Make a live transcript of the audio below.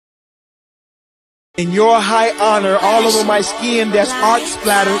In your high honor, all over my skin there's art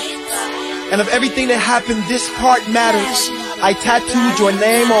splattered. And of everything that happened, this part matters. I tattooed your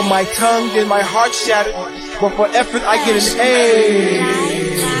name on my tongue, then my heart shattered. But for effort I get an A,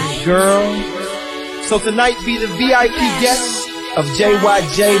 girl. So tonight be the VIP guest of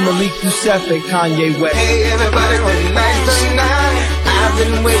JYJ, Malik Youssef, and Kanye West. Hey everybody, one night tonight. I've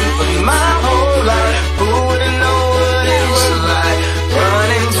been waiting for my whole life. Who would've known what it was like?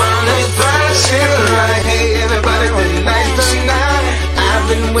 Running from the flashing light. Hey everybody, one night tonight. I've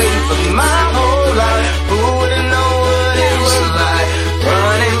been waiting for my whole life. Who would've known what it was like?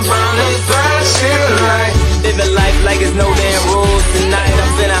 Running from the flashing light. Living life like it's no damn rules. Tonight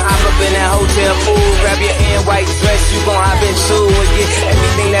I'm finna hop up in that hotel pool. Grab your white dress, you gon' hop into and get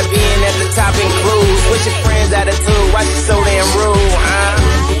everything that being at the top includes. With your friends attitude, why she so damn rude,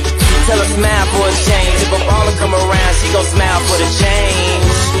 Tell her smile for a change. If a baller come around, she gon' smile for the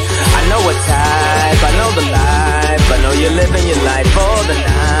change. I know what type, I know the life. I know you're living your life for the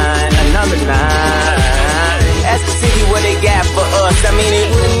night, another night. Ask the city what they got for us. I mean, it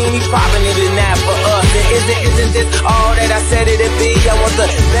wouldn't even be poppin' if it's not for us. And isn't this all that I said it'd be? I want the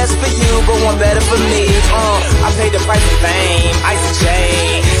best for you, but one better for me. I paid the price of fame, ice and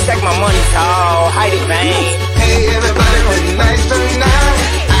chain. Stack my money tall, hide it vain. Hey everybody, one night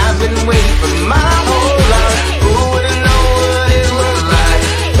tonight. I've been waiting for my whole life. Who would've